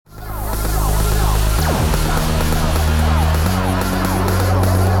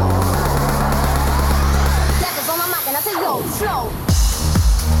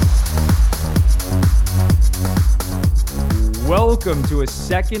Welcome to a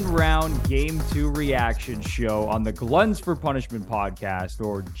second round Game 2 reaction show on the Gluns for Punishment podcast,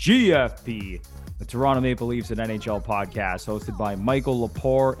 or GFP, the Toronto Maple Leafs and NHL podcast, hosted by Michael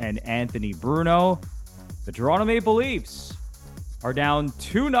Lepore and Anthony Bruno. The Toronto Maple Leafs are down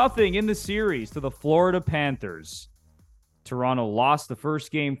 2-0 in the series to the Florida Panthers. Toronto lost the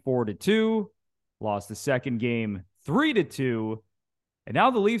first game 4-2, lost the second game 3-2, and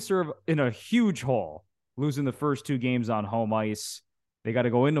now the Leafs are in a huge hole, losing the first two games on home ice. They got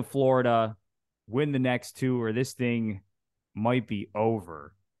to go into Florida, win the next two, or this thing might be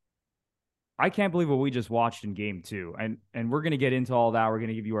over. I can't believe what we just watched in game 2. And we're going to get into all that. We're going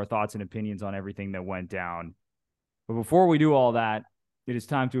to give you our thoughts and opinions on everything that went down. But before we do all that, it is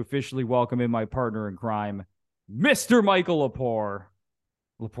time to officially welcome in my partner in crime, Mr. Michael Lepore.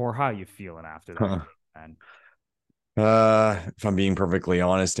 Lepore, how are you feeling after that, man? If I'm being perfectly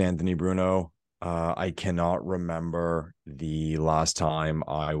honest, Anthony Bruno, I cannot remember the last time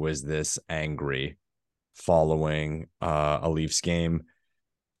I was this angry following a Leafs game.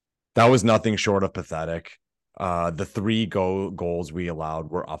 That was nothing short of pathetic. The three goals we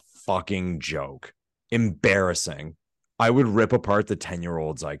allowed were a fucking joke. Embarrassing. I would rip apart the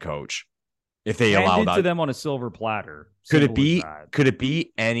 10-year-olds I coach if they allow that to them on a silver platter. Could it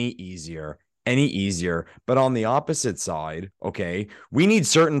be any easier? Any easier? But on the opposite side, okay, we need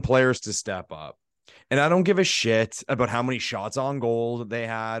certain players to step up. And I don't give a shit about how many shots on goal they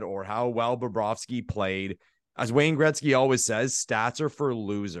had or how well Bobrovsky played. As Wayne Gretzky always says, stats are for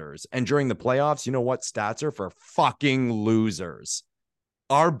losers. And during the playoffs, you know what? Stats are for fucking losers.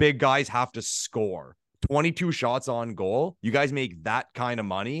 Our big guys have to score. 22 shots on goal. You guys make that kind of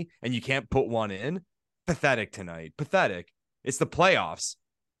money and you can't put one in? Pathetic tonight. Pathetic. It's the playoffs.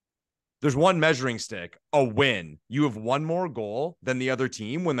 There's one measuring stick, a win. You have one more goal than the other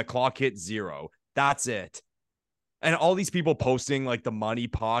team when the clock hits 0. That's it. And all these people posting like the money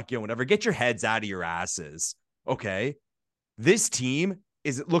pocket and whatever, get your heads out of your asses. Okay. This team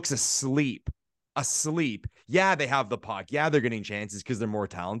looks asleep. Asleep. Yeah, they have the puck. Yeah, they're getting chances because they're more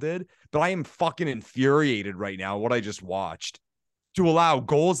talented. But I am fucking infuriated right now what I just watched. To allow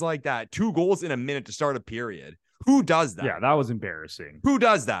goals like that, 2 goals in a minute to start a period. Who does that? Yeah, that was embarrassing. Who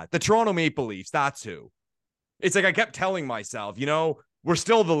does that? The Toronto Maple Leafs. That's who. It's like I kept telling myself, we're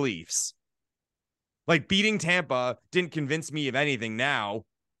still the Leafs. Like, beating Tampa didn't convince me of anything now.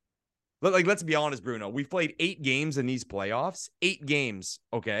 Like, let's be honest, Bruno. We've played 8 games in these playoffs. 8 games,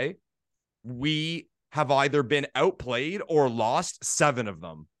 okay? We have either been outplayed or lost 7 of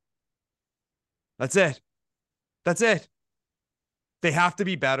them. That's it. That's it. They have to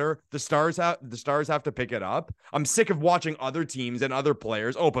be better. The stars have to pick it up. I'm sick of watching other teams and other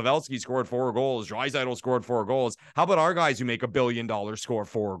players. Oh, Pavelski scored 4 goals. Draisaitl scored 4 goals. How about our guys who make $1 billion score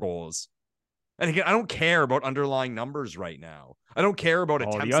 4 goals? And again, I don't care about underlying numbers right now. I don't care about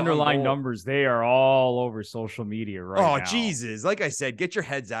attempts. The underlying numbers, they are all over social media right now. Oh, Jesus. Like I said, get your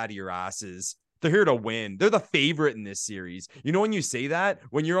heads out of your asses. They're here to win. They're the favorite in this series. You know when you say that?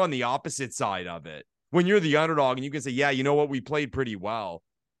 When you're on the opposite side of it. When you're the underdog and you can say, yeah, you know what? We played pretty well.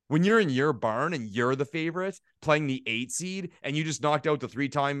 When you're in your barn and you're the favorite playing the 8 seed and you just knocked out the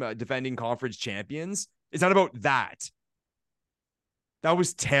 3-time defending conference champions, it's not about that. That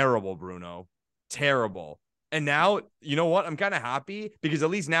was terrible, Bruno. Terrible. And now, you know what? I'm kind of happy because at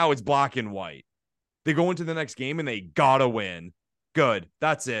least now it's black and white. They go into the next game and they gotta win. Good.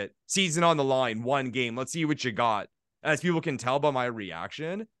 That's it. Season on the line. 1 game. Let's see what you got. As people can tell by my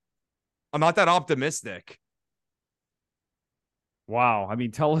reaction, I'm not that optimistic. Wow. I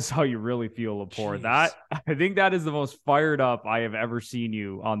mean, tell us how you really feel, Lepore. I think that is the most fired up I have ever seen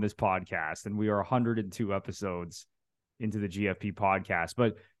you on this podcast. And we are 102 episodes into the GFP podcast.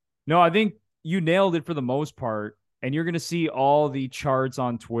 But no, I think you nailed it for the most part. And you're going to see all the charts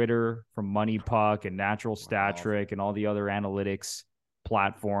on Twitter from Money Puck and Natural Stat Trick and all the other analytics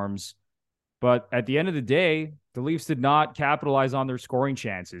platforms. But at the end of the day, the Leafs did not capitalize on their scoring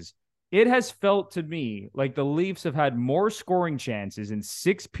chances. It has felt to me like the Leafs have had more scoring chances in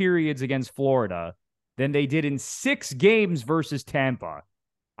 6 periods against Florida than they did in 6 games versus Tampa.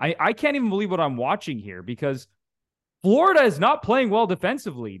 I can't even believe what I'm watching here because Florida is not playing well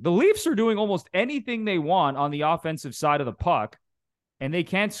defensively. The Leafs are doing almost anything they want on the offensive side of the puck, and they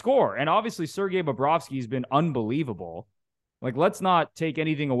can't score. And obviously, Sergei Bobrovsky has been unbelievable. Like, let's not take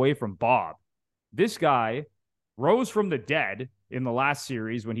anything away from Bob. This guy rose from the dead in the last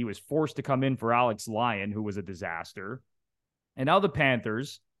series when he was forced to come in for Alex Lyon, who was a disaster. And now the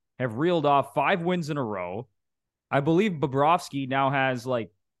Panthers have reeled off 5 wins in a row. I believe Bobrovsky now has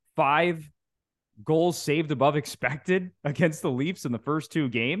like 5 goals saved above expected against the Leafs in the first 2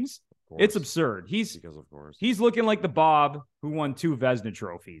 games. It's absurd. Because of course. He's looking like the Bob who won 2 Vezina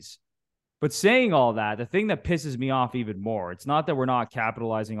trophies. But saying all that, the thing that pisses me off even more, it's not that we're not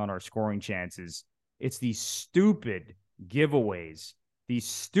capitalizing on our scoring chances. It's these stupid giveaways, these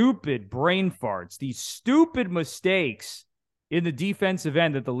stupid brain farts, these stupid mistakes in the defensive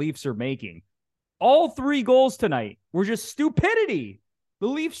end that the Leafs are making. All 3 goals tonight were just stupidity. The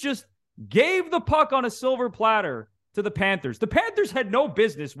Leafs just gave the puck on a silver platter to the Panthers. The Panthers had no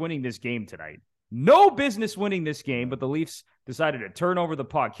business winning this game tonight. No business winning this game, but the Leafs decided to turn over the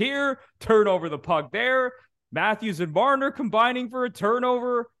puck here, turn over the puck there. Matthews and Marner combining for a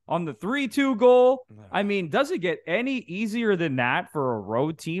turnover on the 3-2 goal. I mean, does it get any easier than that for a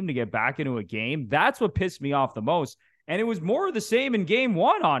road team to get back into a game? That's what pissed me off the most. And it was more of the same in game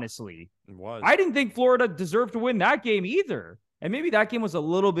 1, honestly. It was. I didn't think Florida deserved to win that game either. And maybe that game was a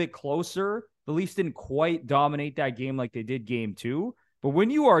little bit closer. The Leafs didn't quite dominate that game like they did game 2. But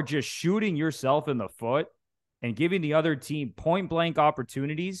when you are just shooting yourself in the foot and giving the other team point blank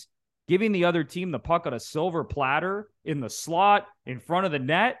opportunities, giving the other team the puck on a silver platter in the slot in front of the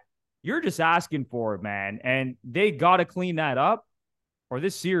net, you're just asking for it, man. And they got to clean that up or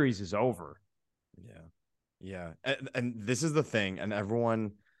this series is over. Yeah. And this is the thing. And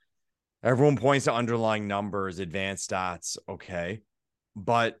everyone points to underlying numbers, advanced stats. Okay.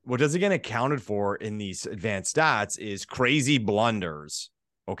 But what doesn't get accounted for in these advanced stats is crazy blunders,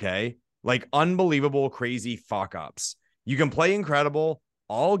 okay? Like unbelievable, crazy fuck-ups. You can play incredible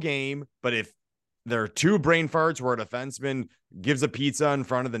all game, but if there are 2 brain farts where a defenseman gives a pizza in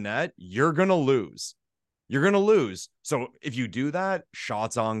front of the net, you're going to lose. You're going to lose. So if you do that,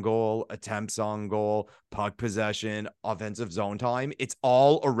 shots on goal, attempts on goal, puck possession, offensive zone time, it's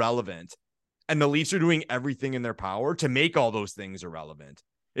all irrelevant. And the Leafs are doing everything in their power to make all those things irrelevant.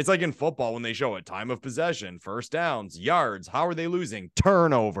 It's like in football when they show it, time of possession, first downs, yards. How are they losing?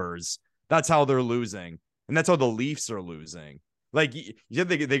 Turnovers. That's how they're losing. And that's how the Leafs are losing. Like, yeah,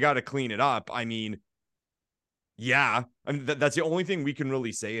 they got to clean it up. I mean, yeah. I mean, that's the only thing we can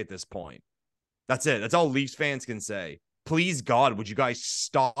really say at this point. That's it. That's all Leafs fans can say. Please, God, would you guys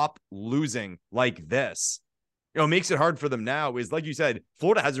stop losing like this? What makes it hard for them now is, like you said,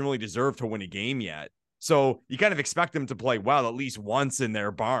 Florida hasn't really deserved to win a game yet. So you kind of expect them to play well at least once in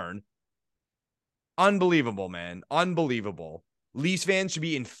their barn. Unbelievable, man. Unbelievable. Leafs fans should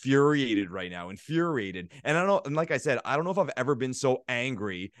be infuriated right now. Infuriated. And I don't know, and like I said, I don't know if I've ever been so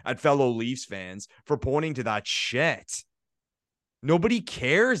angry at fellow Leafs fans for pointing to that shit. Nobody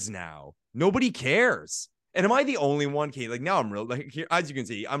cares now. Nobody cares. And am I the only one? Okay, like now I'm real. Like here, as you can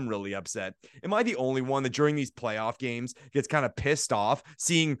see, I'm really upset. Am I the only one that during these playoff games gets kind of pissed off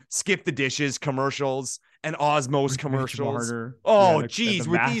seeing skip the dishes commercials and Osmos commercials? Oh, geez,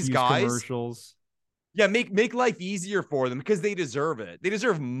 with these guys. Commercials. Yeah, make life easier for them because they deserve it. They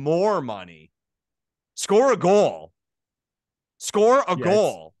deserve more money. Score a goal. Score a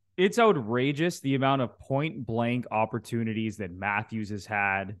goal. It's outrageous the amount of point blank opportunities that Matthews has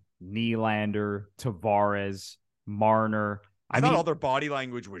had. Nylander, Tavares, Marner. I thought all their body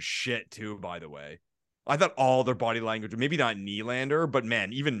language was shit too, by the way. I thought all their body language, maybe not Nylander, but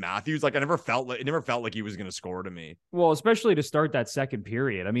man, even Matthews, like it never felt like he was going to score to me. Well, especially to start that second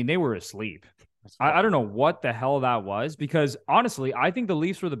period. I mean, they were asleep. I don't know what the hell that was because honestly, I think the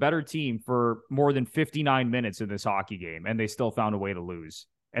Leafs were the better team for more than 59 minutes in this hockey game, and they still found a way to lose.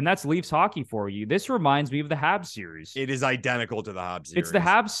 And that's Leafs hockey for you. This reminds me of the Habs series. It is identical to the Habs series. It's the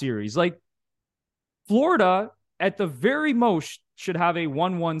Habs series. Like, Florida, at the very most, should have a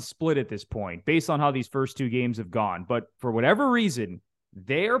 1-1 split at this point, based on how these first 2 games have gone. But for whatever reason,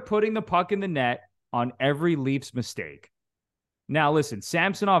 they're putting the puck in the net on every Leafs mistake. Now, listen,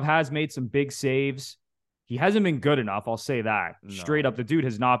 Samsonov has made some big saves. He hasn't been good enough. I'll say that. No. Straight up, the dude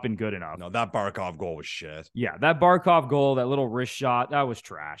has not been good enough. No, that Barkov goal was shit. Yeah, that Barkov goal, that little wrist shot, that was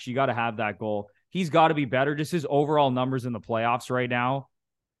trash. You got to have that goal. He's got to be better. Just his overall numbers in the playoffs right now,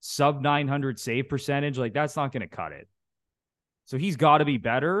 sub 900 save percentage, like that's not going to cut it. So he's got to be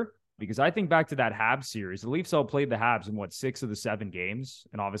better because I think back to that Habs series. The Leafs outplayed the Habs in 6 of the 7 games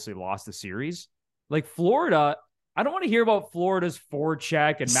and obviously lost the series. Like Florida, I don't want to hear about Florida's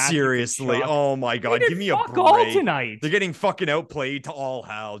forecheck and Matthew seriously. Tkachuk. Oh my God, give me a break. All tonight. They're getting fucking outplayed to all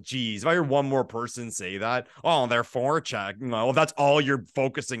hell. Jeez, if I hear one more person say that, oh, their forecheck. Well, that's all you're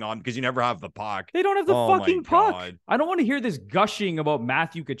focusing on because you never have the puck. They don't have the fucking puck. God. I don't want to hear this gushing about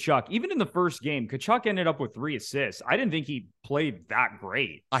Matthew Tkachuk. Even in the first game, Tkachuk ended up with 3 assists. I didn't think he played that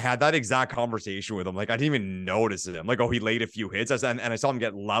great. I had that exact conversation with him. Like I didn't even notice him. Like, oh, he laid a few hits, and I saw him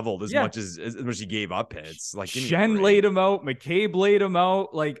get leveled as much as he gave up hits. Like Shen laid him out. McCabe laid him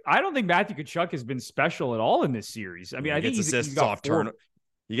out. Like I don't think Matthew Tkachuk has been special at all in this series. I mean, I think he's got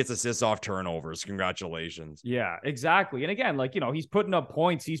He gets assists off turnovers. Congratulations. Yeah, exactly. And again, like, he's putting up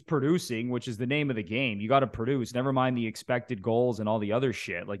points, he's producing, which is the name of the game. You got to produce, never mind the expected goals and all the other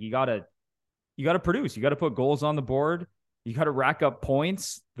shit. Like, you got to produce. You got to put goals on the board. You got to rack up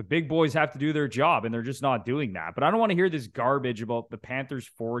points. The big boys have to do their job, and they're just not doing that. But I don't want to hear this garbage about the Panthers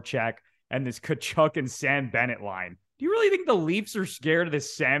forecheck and this Kachuk and Sam Bennett line. Do you really think the Leafs are scared of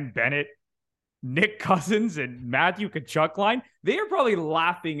this Sam Bennett, Nick Cousins, and Matthew Kachuk line? They are probably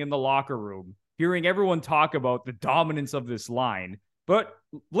laughing in the locker room, hearing everyone talk about the dominance of this line. But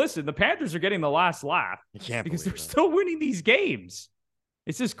listen, the Panthers are getting the last laugh because they're still winning these games.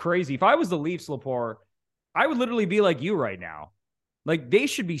 It's just crazy. If I was the Leafs, Lepore, I would literally be like you right now. Like, they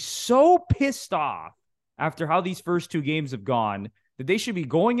should be so pissed off after how these first two games have gone that they should be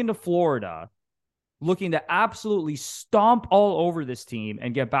going into Florida looking to absolutely stomp all over this team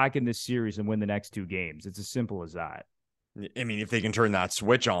and get back in this series and win the next two games. It's as simple as that. I mean, if they can turn that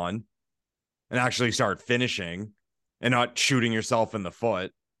switch on and actually start finishing and not shooting yourself in the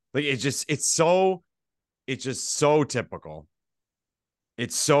foot, like, it's just so typical.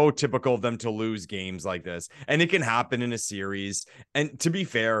 It's so typical of them to lose games like this. And it can happen in a series. And to be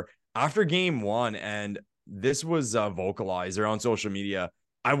fair, after game one, and this was vocalized on social media,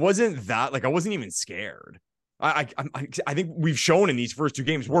 I wasn't even scared. I think we've shown in these first two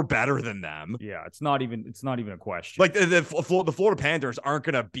games we're better than them. Yeah, it's not even a question. Like, the Florida Panthers aren't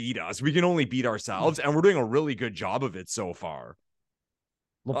going to beat us. We can only beat ourselves, and we're doing a really good job of it so far.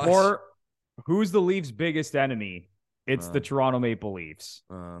 Lepore, who's the Leafs' biggest enemy? It's the Toronto Maple Leafs.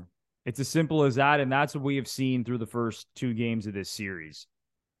 It's as simple as that, and that's what we have seen through the first two games of this series.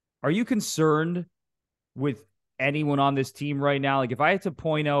 Are you concerned with anyone on this team right now? Like, if I had to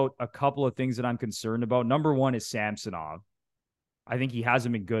point out a couple of things that I'm concerned about, number one is Samsonov. I think he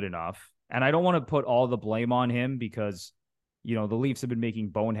hasn't been good enough, and I don't want to put all the blame on him because, the Leafs have been making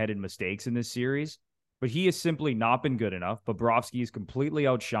boneheaded mistakes in this series, but he has simply not been good enough. Bobrovsky is completely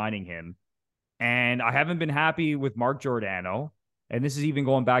outshining him. And I haven't been happy with Mark Giordano. And this is even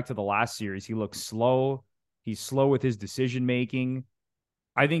going back to the last series. He looks slow. He's slow with his decision-making.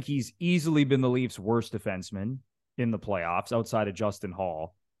 I think he's easily been the Leafs' worst defenseman in the playoffs outside of Justin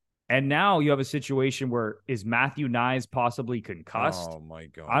Hall. And now you have a situation where is Matthew Knies possibly concussed? Oh, my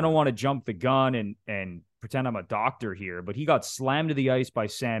God. I don't want to jump the gun and pretend I'm a doctor here, but he got slammed to the ice by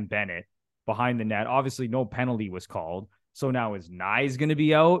Sam Bennett behind the net. Obviously, no penalty was called. So now is Knies going to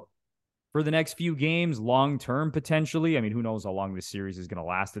be out for the next few games, long-term potentially? I mean, who knows how long this series is going to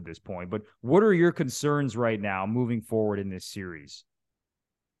last at this point. But what are your concerns right now moving forward in this series?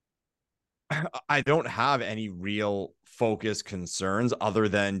 I don't have any real focused concerns other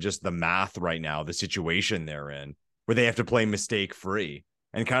than just the math right now, the situation they're in, where they have to play mistake-free.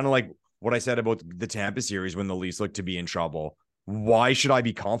 And kind of like what I said about the Tampa series when the Leafs look to be in trouble. Why should I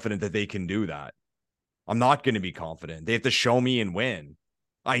be confident that they can do that? I'm not going to be confident. They have to show me and win.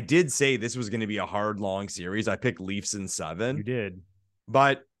 I did say this was going to be a hard, long series. I picked Leafs in 7. You did.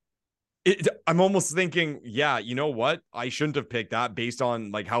 But I'm almost thinking, yeah, you know what? I shouldn't have picked that based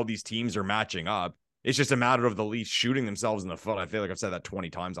on like how these teams are matching up. It's just a matter of the Leafs shooting themselves in the foot. I feel like I've said that 20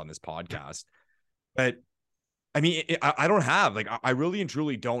 times on this podcast. But I mean, I don't have, like, I really and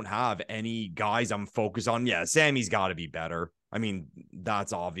truly don't have any guys I'm focused on. Yeah, Sammy's got to be better. I mean,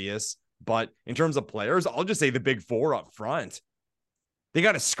 that's obvious. But in terms of players, I'll just say the big four up front. They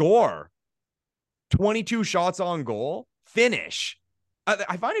got to score. 22 shots on goal. Finish.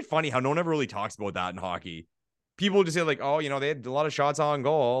 I find it funny how no one ever really talks about that in hockey. People just say, like, oh, they had a lot of shots on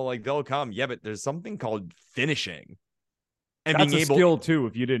goal. Like, they'll come. Yeah, but there's something called finishing. And that's being able, a skill, too,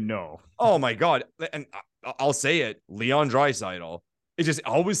 if you didn't know. Oh, my God. And I'll say it. Leon Draisaitl. It just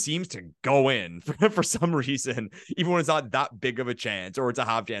always seems to go in for some reason, even when it's not that big of a chance or it's a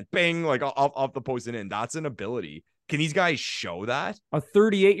half chance. Bang, like off the post and in. That's an ability. Can these guys show that? A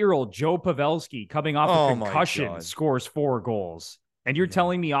 38-year-old Joe Pavelski coming off a concussion scores 4 goals. And you're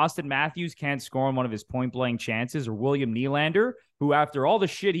telling me Austin Matthews can't score on one of his point-blank chances, or William Nylander, who after all the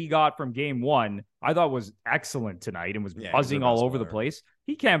shit he got from game 1, I thought was excellent tonight and was buzzing all over the place.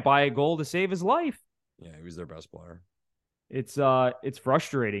 He can't buy a goal to save his life. Yeah, he was their best player. It's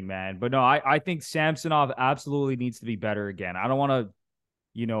frustrating, man. But no, I think Samsonov absolutely needs to be better again. I don't want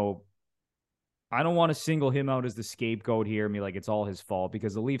to single him out as the scapegoat here and be like it's all his fault,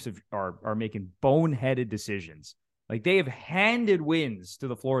 because the Leafs are making boneheaded decisions. Like, they have handed wins to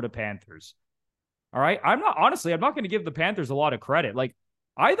the Florida Panthers. All right. I'm not going to give the Panthers a lot of credit. Like,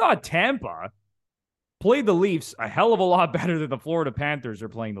 I thought Tampa played the Leafs a hell of a lot better than the Florida Panthers are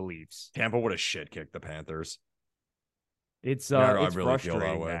playing the Leafs. Tampa would have shit kicked the Panthers. It's really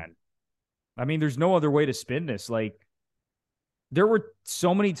frustrating, man. I mean, there's no other way to spin this. Like, there were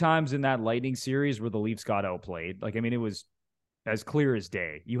so many times in that Lightning series where the Leafs got outplayed. Like, I mean, it was as clear as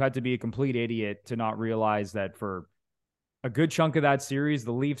day. You had to be a complete idiot to not realize that for a good chunk of that series,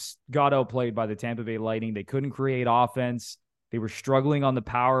 the Leafs got outplayed by the Tampa Bay Lightning. They couldn't create offense. They were struggling on the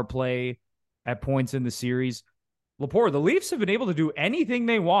power play at points in the series. Laporte, the Leafs have been able to do anything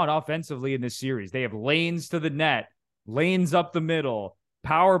they want offensively in this series. They have lanes to the net, lanes up the middle,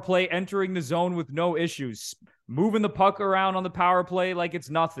 power play entering the zone with no issues, moving the puck around on the power play like it's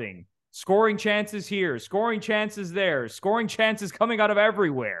nothing, scoring chances here, scoring chances there, scoring chances coming out of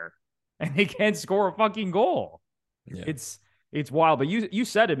everywhere, and they can't score a fucking goal. Yeah. It's wild. But you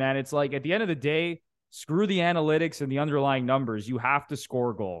said it, man. It's like at the end of the day, screw the analytics and the underlying numbers. You have to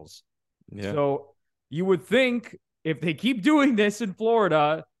score goals. Yeah. So you would think if they keep doing this in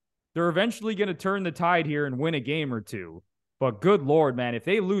Florida, they're eventually going to turn the tide here and win a game or two. But good Lord, man, if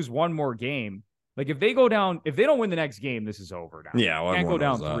they lose one more game, like if they go down, if they don't win the next game, this is over now. Yeah. Well, can't go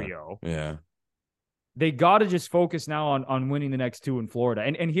down 3-0. Yeah. They got to just focus now on winning the next two in Florida.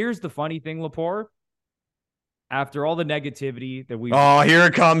 And here's the funny thing, Laporte. After all the negativity that we here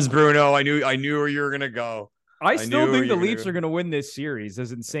it comes, Bruno. I knew where you were going to go. I still think the Leafs are going to win this series,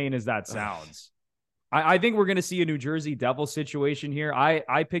 as insane as that sounds. I think we're going to see a New Jersey Devils situation here.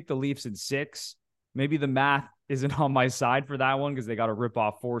 I picked the Leafs in 6. Maybe the math isn't on my side for that one because they got to rip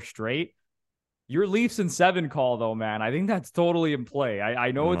off 4 straight. Your Leafs in 7 call, though, man, I think that's totally in play.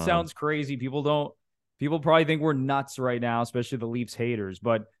 I know it sounds crazy. People probably think we're nuts right now, especially the Leafs haters.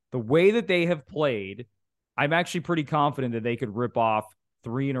 But the way that they have played, I'm actually pretty confident that they could rip off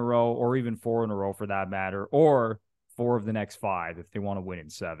 3 in a row or even 4 in a row for that matter, or 4 of the next 5 if they want to win in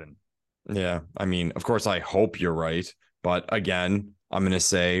 7. Yeah. I mean, of course, I hope you're right. But again, I'm going to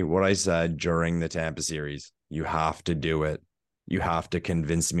say what I said during the Tampa series. You have to do it. You have to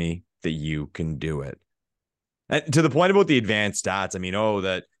convince me that you can do it. And to the point about the advanced stats, I mean,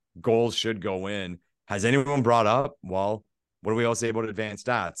 that goals should go in. Has anyone brought up, well, what do we all say about advanced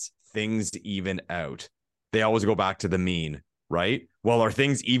stats? Things even out. They always go back to the mean, right? Well, are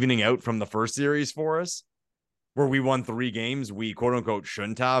things evening out from the first series for us? Where we won 3 games we quote unquote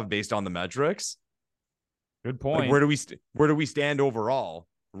shouldn't have based on the metrics. Good point. Like, where do we stand overall?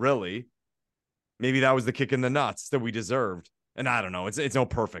 Really? Maybe that was the kick in the nuts that we deserved. And I don't know. It's no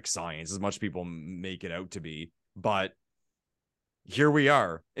perfect science as much people make it out to be. But here we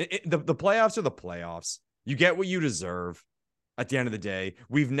are. The playoffs are the playoffs. You get what you deserve at the end of the day.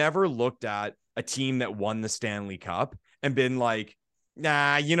 We've never looked at a team that won the Stanley Cup and been like,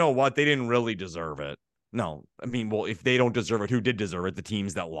 nah, you know what? They didn't really deserve it. No, I mean, well, if they don't deserve it, who did deserve it? The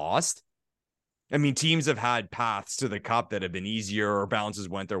teams that lost. I mean, teams have had paths to the cup that have been easier or bounces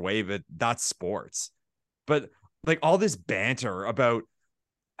went their way, but that's sports. But like all this banter about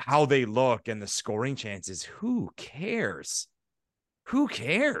how they look and the scoring chances, who cares? Who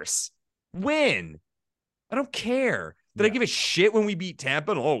cares? Win. I don't care. Did I give a shit when we beat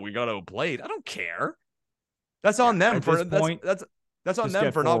Tampa? Oh, we got outplayed. I don't care. That's on them for that's on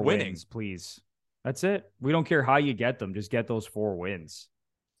them for not winning. Wins, please. That's it. We don't care how you get them. Just get those 4 wins.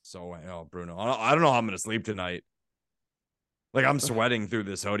 So, Bruno, I don't know how I'm going to sleep tonight. Like, I'm sweating through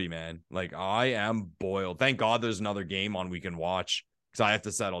this hoodie, man. Like, I am boiled. Thank God there's another game on we can watch because I have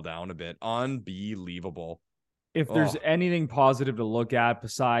to settle down a bit. Unbelievable. If there's anything positive to look at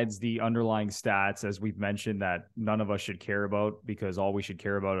besides the underlying stats, as we've mentioned, that none of us should care about because all we should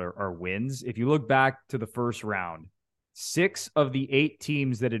care about are wins. If you look back to the first round, 6 of the 8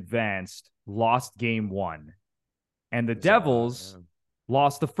 teams that advanced lost game 1. And the Devils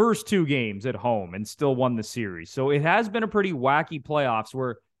lost the first 2 games at home and still won the series. So it has been a pretty wacky playoffs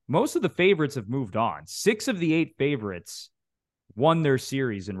where most of the favorites have moved on. 6 of the 8 favorites won their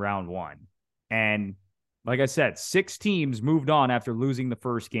series in round 1. And like I said, 6 teams moved on after losing the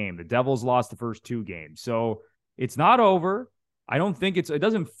first game. The Devils lost the first 2 games. So it's not over. I don't think it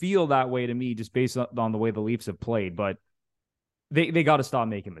doesn't feel that way to me just based on the way the Leafs have played, but they got to stop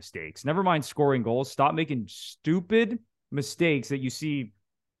making mistakes. Never mind scoring goals. Stop making stupid mistakes that you see,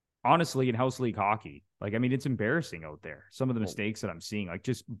 honestly, in house league hockey. Like, I mean, it's embarrassing out there. Some of the mistakes that I'm seeing, like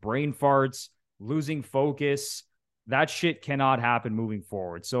just brain farts, losing focus. That shit cannot happen moving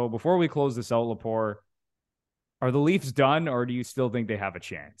forward. So before we close this out, Laporte, are the Leafs done, or do you still think they have a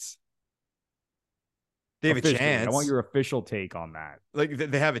chance? They have a chance. I want your official take on that. Like,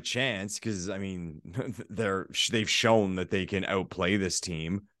 they have a chance because, I mean, they've shown that they can outplay this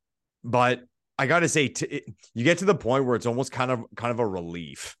team. But I got to say, you get to the point where it's almost kind of a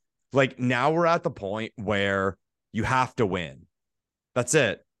relief. Like, now we're at the point where you have to win. That's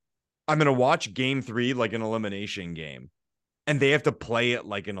it. I'm going to watch game 3 like an elimination game. And they have to play it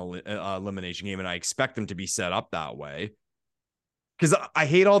like an elimination game. And I expect them to be set up that way. because I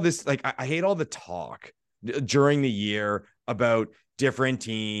hate all this. Like, I hate all the talk during the year about different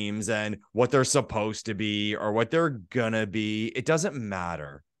teams and what they're supposed to be or what they're gonna be. It doesn't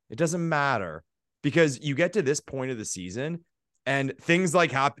matter. It doesn't matter because you get to this point of the season and things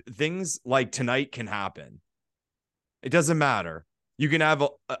like tonight can happen. It doesn't matter. You can have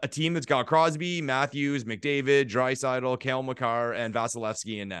a team that's got Crosby, Matthews, McDavid, Draisaitl, Cale Makar, and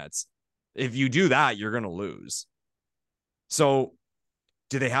Vasilevsky in nets. If you do that, you're going to lose. So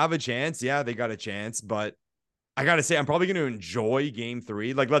do they have a chance? Yeah, they got a chance. But I got to say, I'm probably going to enjoy game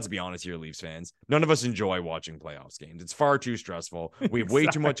 3. Like, let's be honest here, Leafs fans. None of us enjoy watching playoffs games. It's far too stressful. We have way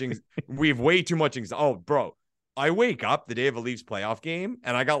too much. We have way too much. Oh, bro. I wake up the day of a Leafs playoff game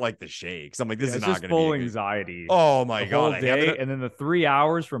and I got like the shakes. I'm like, this is not going to be full anxiety. Oh my God. Whole day, and then the 3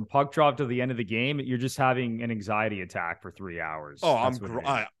 hours from puck drop to the end of the game, you're just having an anxiety attack for 3 hours. Oh,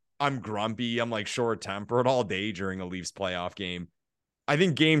 I'm grumpy. I'm like short tempered all day during a Leafs playoff game. I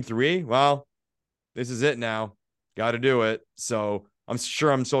think game 3, well, this is it now. Got to do it. So I'm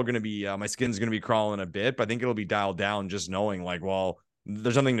sure I'm still going to be, my skin's going to be crawling a bit, but I think it'll be dialed down just knowing like, well,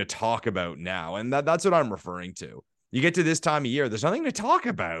 there's nothing to talk about now. And that's what I'm referring to. You get to this time of year, there's nothing to talk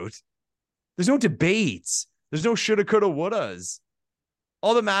about. There's no debates. There's no shoulda, coulda, wouldas.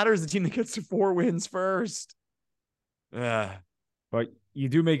 All that matters is the team that gets to 4 wins first. But you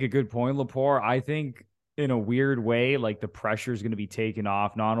do make a good point, Lepore. I think in a weird way, like the pressure is going to be taken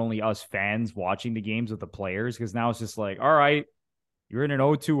off, not only us fans watching the games with the players, because now it's just like, all right, you're in an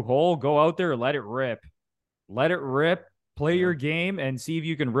 0-2 hole, go out there, let it rip. Let it rip. Play your game and see if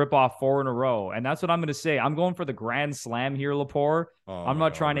you can rip off 4 in a row. And that's what I'm going to say. I'm going for the grand slam here, Lepore. I'm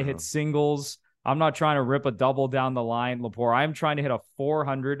not trying to hit singles. I'm not trying to rip a double down the line, Lepore. I'm trying to hit a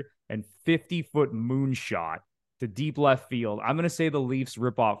 450-foot moonshot to deep left field. I'm going to say the Leafs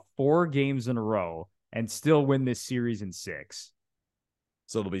rip off 4 games in a row and still win this series in 6.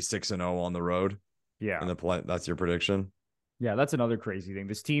 So it'll be 6-0 on the road? Yeah. That's your prediction? Yeah, that's another crazy thing.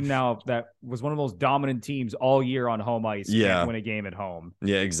 This team now that was one of the most dominant teams all year on home ice can't win a game at home.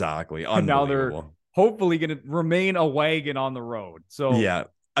 Yeah, exactly. And now they're hopefully going to remain a wagon on the road. So yeah,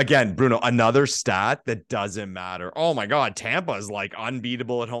 again, Bruno, another stat that doesn't matter. Oh my God, Tampa is like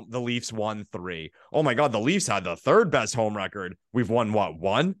unbeatable at home. The Leafs won 3. Oh my God, the Leafs had the 3rd best home record. We've won what,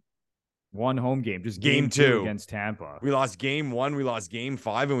 1? One home game, just game 2 against Tampa. We lost game 1, we lost game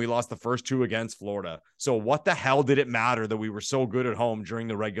 5, and we lost the first 2 against Florida. So what the hell did it matter that we were so good at home during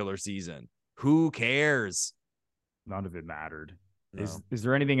the regular season? Who cares? None of it mattered. No. Is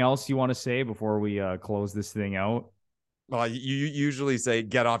there anything else you want to say before we close this thing out? Well, you usually say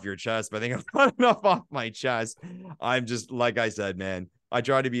get off your chest, but I think I've got enough off my chest. I'm just, like I said, man, I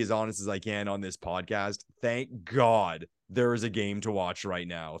try to be as honest as I can on this podcast. Thank God there is a game to watch right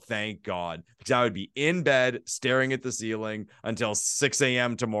now. Thank God. Because I would be in bed staring at the ceiling until 6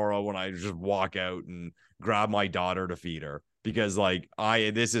 a.m. tomorrow when I just walk out and grab my daughter to feed her. Because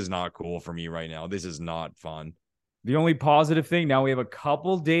this is not cool for me right now. This is not fun. The only positive thing, now we have a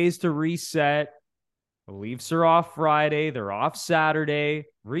couple days to reset. The Leafs are off Friday. They're off Saturday.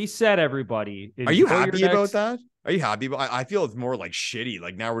 Reset, everybody. Are you happy about that? Are you happy? I feel it's more like shitty.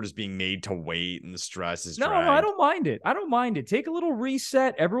 Like now we're just being made to wait and the stress is dragged. No, I don't mind it. I don't mind it. Take a little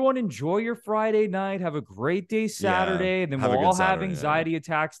reset. Everyone enjoy your Friday night. Have a great day Saturday. And then we'll all have anxiety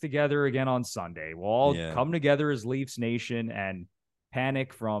attacks together again on Sunday. We'll all come together as Leafs Nation and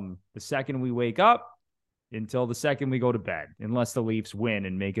panic from the second we wake up until the second we go to bed, unless the Leafs win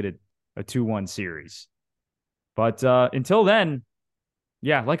and make it a 2-1 series. But until then,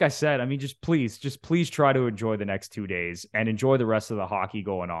 yeah, like I said, I mean, just please try to enjoy the next 2 days and enjoy the rest of the hockey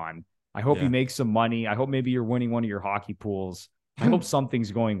going on. I hope you make some money. I hope maybe you're winning one of your hockey pools. I hope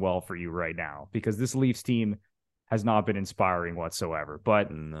something's going well for you right now because this Leafs team has not been inspiring whatsoever.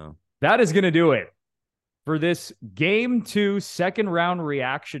 But that is going to do it for this Game 2 second round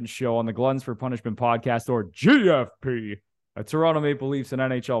reaction show on the Gluttons for Punishment podcast, or GFP, a Toronto Maple Leafs and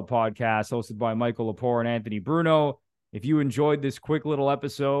NHL podcast hosted by Michael Lepore and Anthony Bruno. If you enjoyed this quick little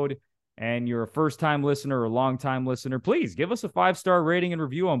episode and you're a first-time listener or a long-time listener, please give us a 5-star rating and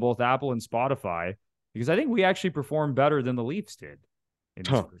review on both Apple and Spotify, because I think we actually performed better than the Leafs did in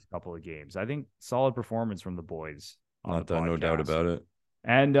these first couple of games. I think solid performance from the boys. No doubt about it.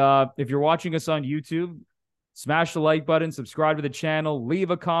 And if you're watching us on YouTube, smash the like button, subscribe to the channel,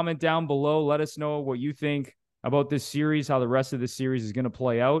 leave a comment down below. Let us know what you think about this series, how the rest of this series is going to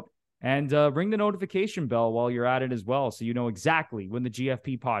play out. And ring the notification bell while you're at it as well, so you know exactly when the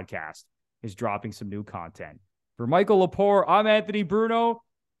GFP podcast is dropping some new content. For Michael Lepore, I'm Anthony Bruno.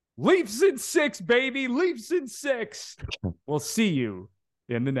 Leafs in 6, baby. Leafs in 6. We'll see you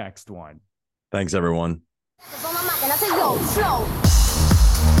in the next one. Thanks, everyone.